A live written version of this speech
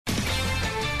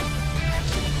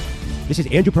This is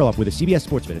Andrew Perloff with a CBS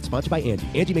Sports Minute, sponsored by Angie.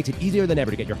 Angie makes it easier than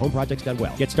ever to get your home projects done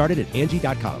well. Get started at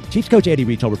Angie.com. Chiefs coach Andy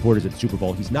Reid told reporters at the Super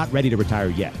Bowl he's not ready to retire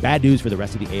yet. Bad news for the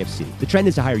rest of the AFC. The trend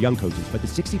is to hire young coaches, but the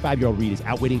 65-year-old Reid is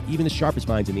outwitting even the sharpest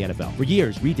minds in the NFL. For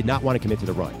years, Reid did not want to commit to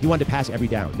the run. He wanted to pass every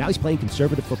down. Now he's playing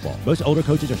conservative football. Most older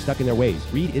coaches are stuck in their ways.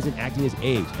 Reid isn't acting his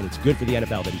age, and it's good for the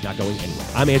NFL that he's not going anywhere.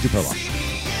 I'm Andrew Perloff.